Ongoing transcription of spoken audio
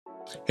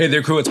Hey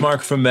there crew, it's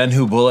Mark from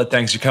MENWHOBULLET.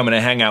 Thanks for coming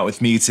to hang out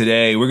with me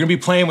today. We're gonna be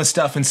playing with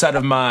stuff inside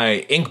of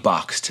my ink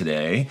box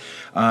today.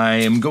 I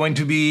am going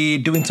to be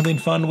doing something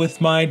fun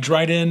with my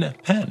Dryden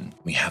pen.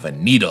 We have a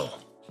needle,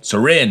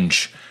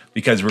 syringe,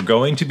 because we're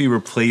going to be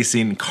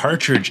replacing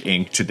cartridge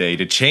ink today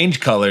to change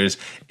colors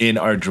in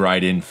our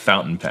Dryden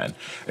fountain pen.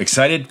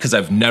 Excited because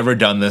I've never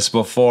done this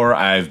before.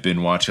 I've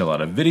been watching a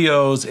lot of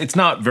videos. It's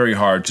not very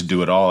hard to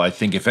do at all. I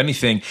think if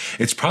anything,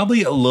 it's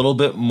probably a little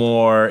bit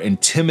more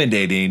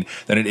intimidating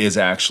than it is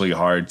actually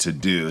hard to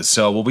do.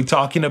 So we'll be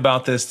talking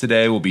about this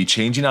today. We'll be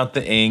changing out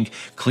the ink,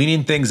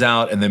 cleaning things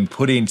out, and then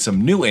putting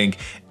some new ink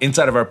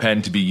inside of our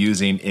pen to be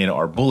using in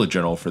our bullet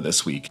journal for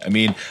this week. I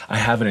mean, I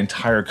have an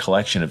entire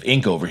collection of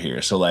ink over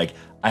here, so like,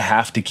 I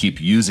have to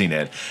keep using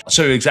it. I'll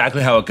show you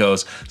exactly how it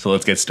goes, so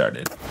let's get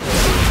started.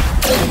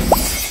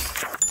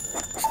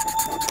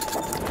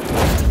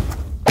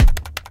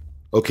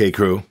 Okay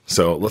crew,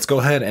 so let's go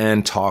ahead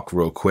and talk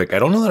real quick. I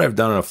don't know that I've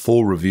done a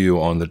full review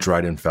on the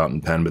Dryden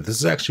fountain pen, but this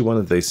is actually one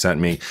that they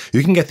sent me.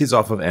 You can get these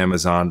off of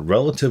Amazon,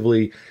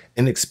 relatively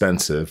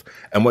inexpensive.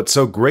 And what's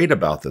so great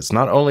about this,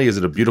 not only is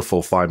it a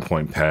beautiful fine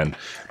point pen,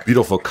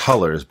 beautiful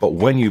colors, but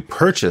when you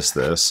purchase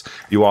this,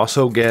 you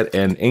also get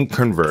an ink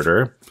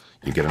converter.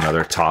 You get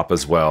another top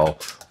as well,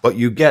 but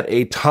you get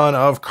a ton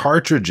of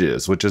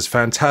cartridges, which is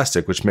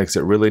fantastic, which makes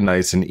it really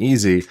nice and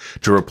easy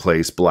to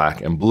replace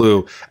black and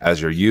blue as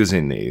you're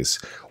using these.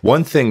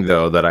 One thing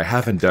though that I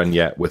haven't done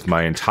yet with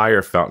my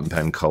entire fountain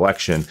pen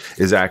collection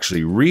is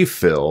actually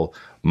refill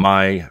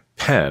my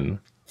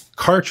pen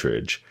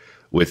cartridge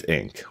with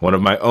ink, one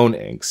of my own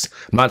inks.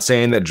 I'm not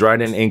saying that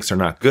Dryden inks are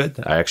not good.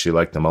 I actually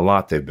like them a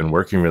lot. They've been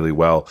working really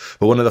well.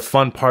 But one of the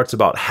fun parts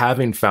about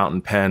having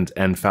fountain pens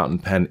and fountain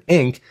pen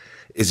ink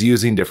is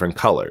using different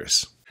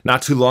colors.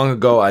 Not too long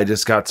ago, I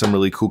just got some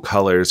really cool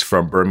colors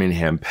from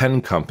Birmingham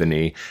Pen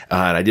Company,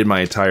 and I did my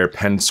entire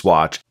pen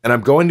swatch, and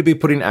I'm going to be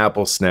putting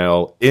apple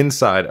snail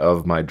inside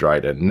of my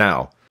Dryden.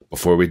 Now,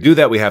 before we do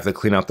that, we have to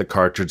clean out the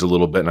cartridge a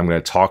little bit, and I'm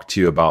going to talk to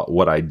you about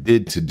what I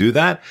did to do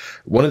that.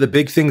 One of the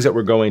big things that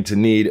we're going to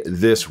need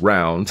this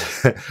round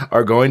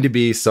are going to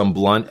be some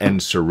blunt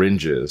and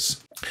syringes.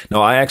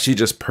 Now, I actually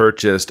just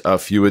purchased a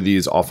few of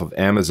these off of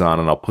Amazon,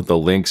 and I'll put the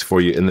links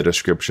for you in the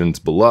descriptions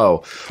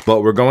below.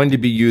 But we're going to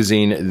be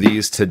using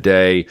these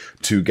today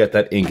to get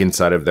that ink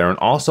inside of there and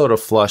also to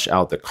flush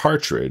out the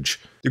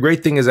cartridge. The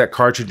great thing is that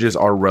cartridges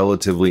are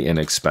relatively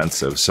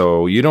inexpensive,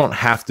 so you don't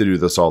have to do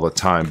this all the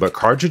time, but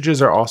cartridges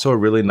are also a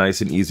really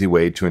nice and easy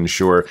way to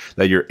ensure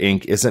that your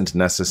ink isn't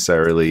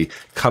necessarily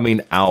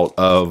coming out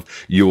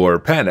of your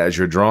pen as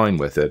you're drawing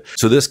with it.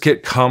 So this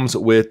kit comes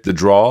with the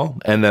draw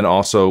and then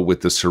also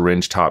with the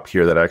syringe top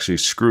here that actually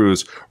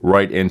screws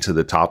right into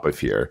the top of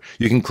here.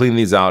 You can clean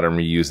these out and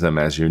reuse them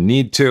as you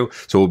need to,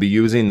 so we'll be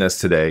using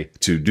this today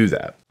to do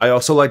that. I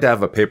also like to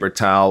have a paper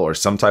towel or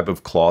some type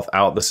of cloth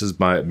out. This has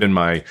been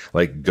my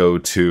like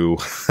go-to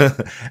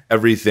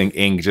everything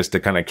ink just to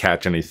kind of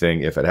catch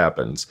anything if it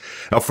happens.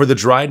 Now for the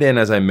Dryden,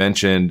 as I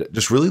mentioned,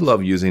 just really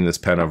love using this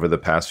pen over the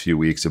past few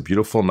weeks. A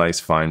beautiful, nice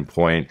fine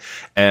point.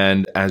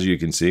 And as you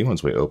can see,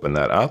 once we open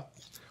that up,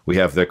 we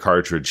have the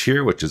cartridge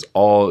here, which is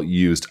all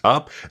used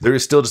up. There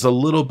is still just a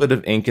little bit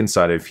of ink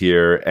inside of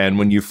here, and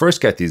when you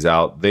first get these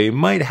out, they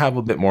might have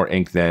a bit more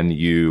ink than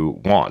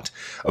you want.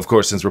 Of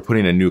course, since we're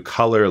putting a new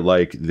color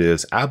like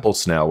this apple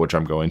snail, which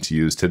I'm going to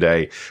use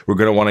today, we're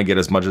going to want to get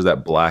as much of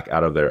that black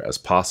out of there as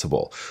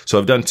possible. So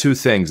I've done two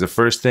things. The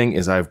first thing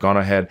is I've gone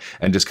ahead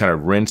and just kind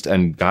of rinsed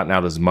and gotten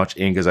out as much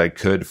ink as I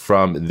could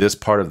from this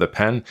part of the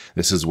pen.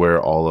 This is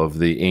where all of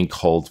the ink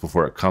holds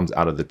before it comes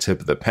out of the tip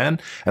of the pen,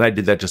 and I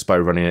did that just by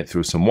running it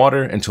through some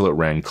water until it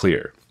ran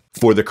clear.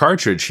 For the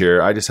cartridge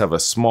here, I just have a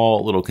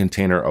small little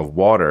container of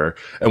water,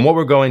 and what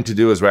we're going to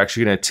do is we're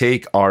actually going to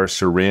take our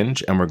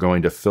syringe and we're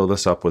going to fill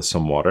this up with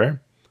some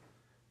water.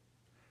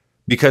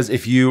 Because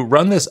if you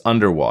run this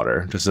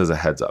underwater, just as a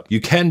heads up, you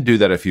can do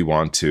that if you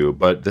want to,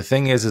 but the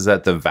thing is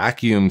that the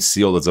vacuum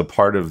seal that's a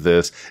part of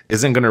this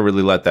isn't going to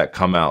really let that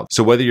come out.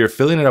 So whether you're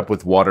filling it up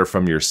with water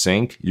from your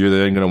sink, you're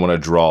then going to want to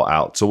draw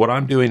out. So what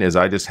I'm doing is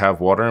I just have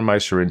water in my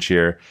syringe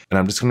here, and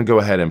I'm just going to go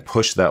ahead and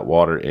push that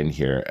water in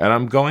here. And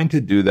I'm going to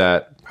do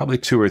that probably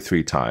 2 or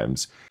 3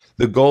 times.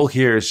 The goal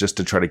here is just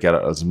to try to get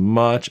out as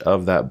much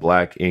of that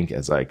black ink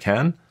as I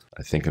can.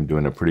 I think I'm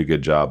doing a pretty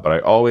good job, but I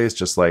always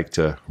just like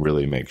to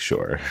really make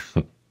sure.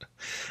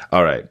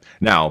 All right,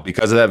 now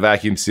because of that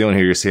vacuum seal in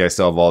here, you see I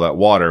still have all that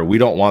water. We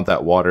don't want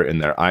that water in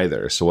there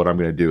either. So what I'm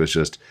gonna do is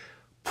just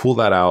pull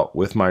that out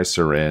with my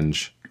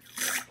syringe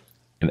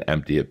and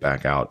empty it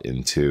back out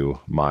into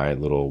my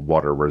little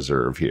water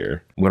reserve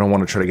here. I'm gonna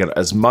wanna try to get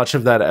as much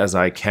of that as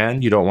I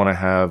can. You don't wanna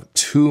have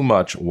too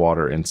much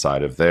water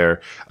inside of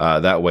there.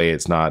 That way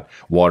it's not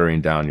watering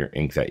down your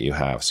ink that you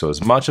have. So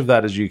as much of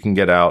that as you can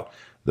get out,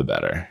 the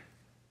better.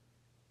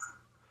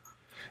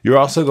 You're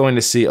also going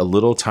to see a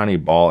little tiny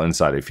ball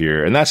inside of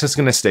here, and that's just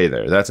going to stay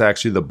there. That's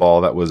actually the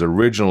ball that was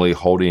originally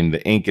holding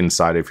the ink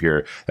inside of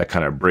here that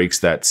kind of breaks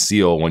that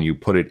seal when you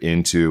put it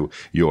into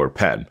your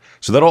pen.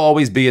 So that'll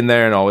always be in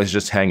there and always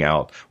just hang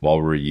out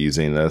while we're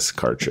using this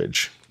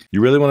cartridge. You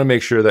really want to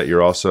make sure that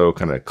you're also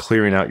kind of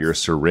clearing out your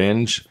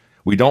syringe.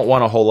 We don't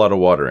want a whole lot of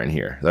water in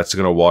here. That's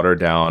going to water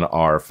down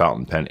our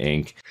fountain pen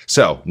ink.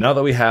 So now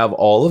that we have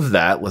all of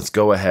that, let's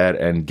go ahead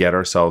and get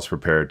ourselves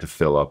prepared to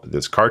fill up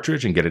this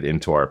cartridge and get it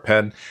into our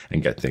pen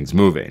and get things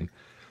moving.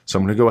 So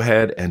I'm going to go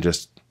ahead and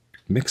just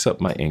mix up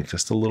my ink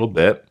just a little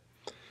bit.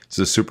 It's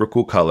a super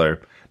cool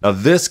color. Now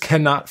this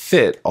cannot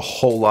fit a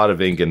whole lot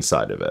of ink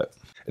inside of it.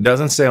 It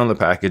doesn't say on the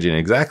packaging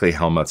exactly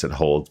how much it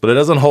holds, but it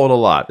doesn't hold a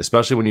lot,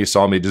 especially when you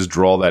saw me just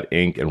draw that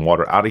ink and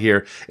water out of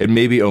here. It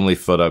maybe only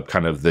filled up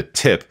kind of the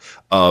tip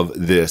of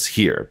this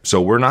here.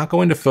 So we're not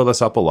going to fill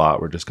this up a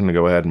lot. We're just going to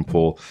go ahead and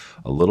pull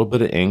a little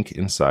bit of ink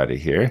inside of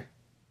here.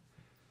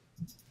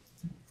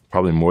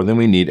 Probably more than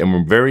we need. And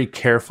we're very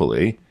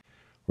carefully,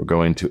 we're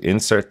going to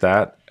insert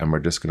that and we're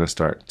just going to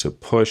start to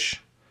push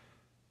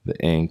the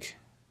ink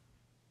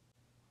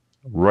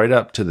right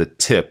up to the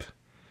tip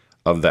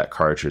of that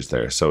cartridge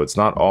there. So it's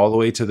not all the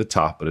way to the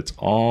top, but it's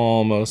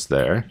almost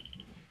there.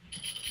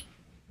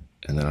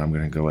 And then I'm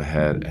going to go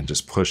ahead and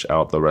just push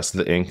out the rest of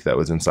the ink that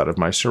was inside of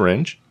my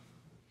syringe.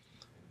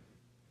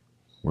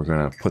 We're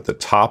going to put the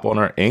top on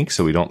our ink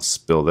so we don't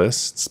spill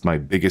this. It's my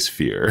biggest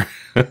fear.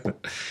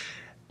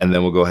 And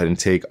then we'll go ahead and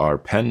take our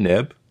pen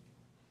nib.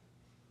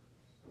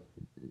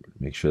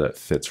 Make sure that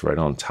fits right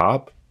on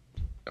top.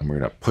 And we're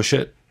going to push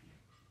it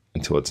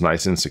until it's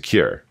nice and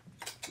secure.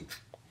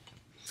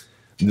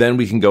 Then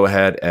we can go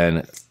ahead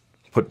and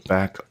put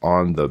back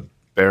on the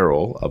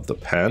barrel of the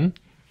pen.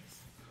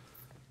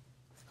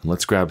 And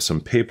let's grab some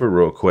paper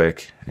real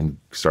quick and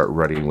start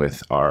writing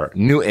with our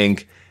new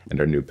ink and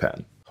our new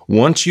pen.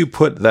 Once you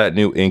put that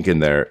new ink in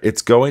there,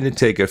 it's going to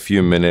take a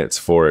few minutes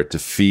for it to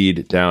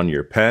feed down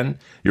your pen.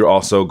 You're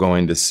also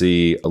going to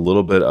see a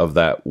little bit of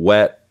that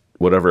wet,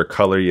 whatever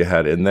color you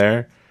had in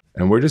there.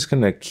 And we're just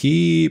going to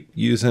keep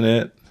using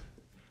it,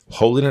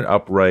 holding it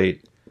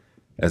upright,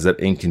 as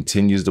that ink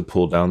continues to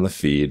pull down the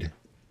feed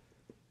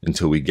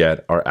until we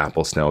get our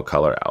apple snail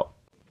color out.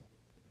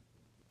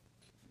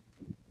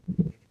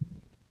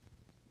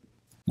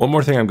 One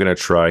more thing I'm going to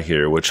try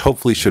here, which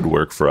hopefully should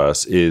work for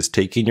us, is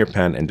taking your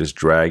pen and just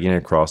dragging it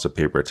across a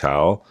paper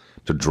towel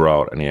to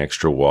draw out any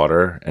extra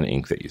water and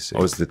ink that you see.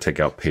 Always to take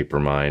out Paper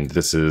Mind.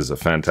 This is a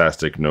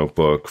fantastic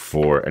notebook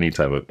for any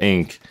type of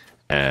ink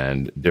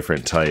and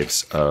different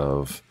types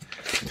of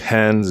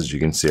pens. As you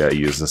can see, I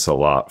use this a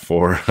lot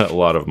for a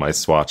lot of my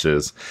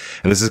swatches.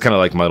 And this is kind of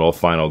like my little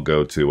final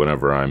go-to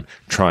whenever I'm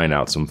trying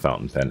out some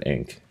fountain pen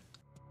ink.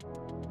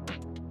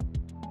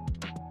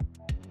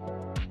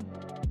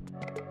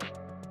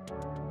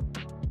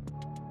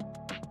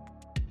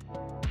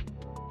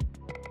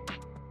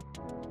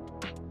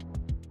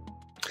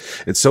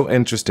 It's so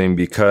interesting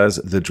because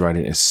the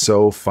Dryden is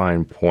so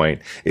fine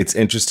point. It's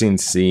interesting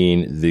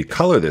seeing the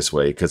color this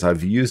way because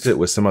I've used it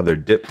with some other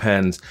dip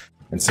pens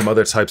and some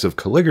other types of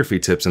calligraphy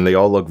tips, and they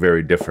all look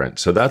very different.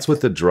 So that's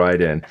with the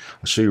Dryden.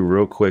 I'll show you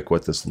real quick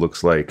what this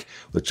looks like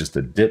with just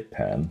a dip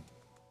pen.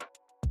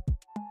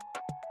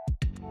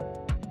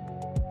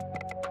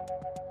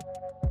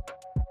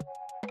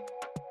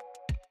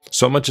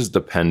 So much is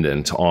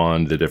dependent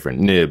on the different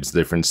nibs,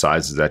 different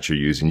sizes that you're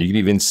using. You can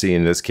even see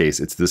in this case,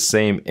 it's the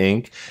same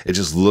ink. It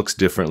just looks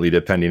differently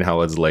depending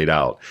how it's laid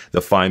out.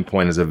 The fine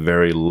point has a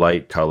very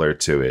light color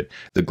to it.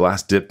 The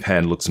glass dip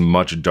pen looks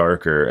much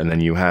darker. And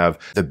then you have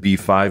the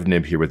B5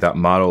 nib here with that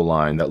motto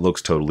line that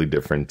looks totally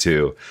different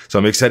too. So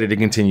I'm excited to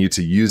continue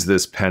to use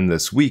this pen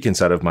this week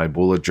inside of my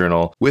bullet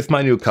journal with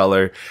my new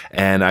color.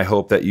 And I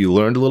hope that you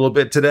learned a little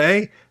bit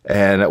today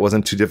and it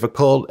wasn't too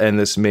difficult, and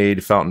this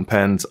made fountain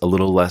pens a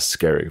little less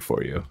scary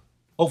for you.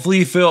 Hopefully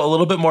you feel a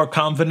little bit more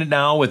confident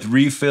now with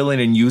refilling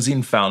and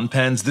using fountain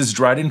pens. This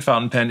Dryden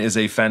fountain pen is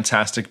a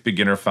fantastic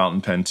beginner fountain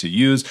pen to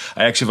use.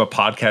 I actually have a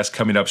podcast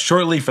coming up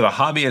shortly for the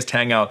Hobbyist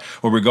Hangout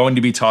where we're going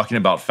to be talking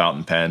about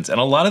fountain pens and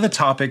a lot of the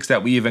topics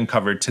that we even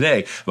covered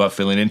today about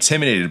feeling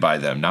intimidated by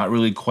them, not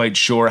really quite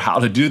sure how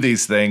to do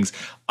these things.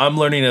 I'm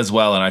learning as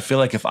well, and I feel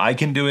like if I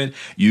can do it,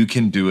 you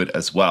can do it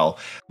as well.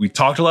 We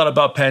talked a lot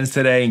about pens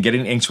today and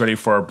getting inks ready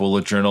for our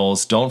bullet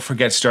journals. Don't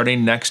forget,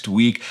 starting next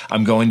week,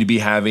 I'm going to be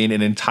having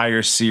an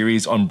entire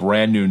series on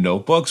brand new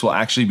notebooks. We'll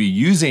actually be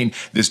using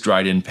this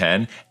Dryden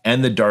pen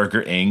and the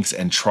darker inks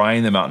and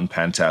trying them out in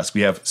pen tests.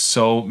 We have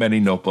so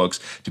many notebooks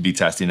to be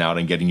testing out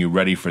and getting you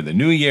ready for the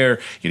new year,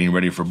 getting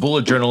ready for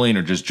bullet journaling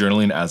or just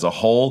journaling as a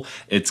whole.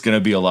 It's going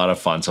to be a lot of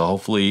fun. So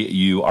hopefully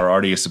you are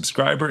already a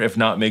subscriber. If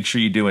not, make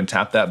sure you do and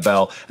tap that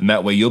bell. And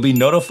that way you'll be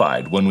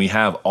notified when we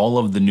have all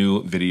of the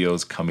new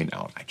videos coming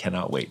out. I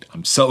cannot wait.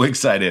 I'm so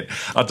excited.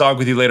 I'll talk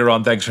with you later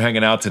on. Thanks for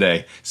hanging out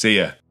today. See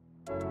ya.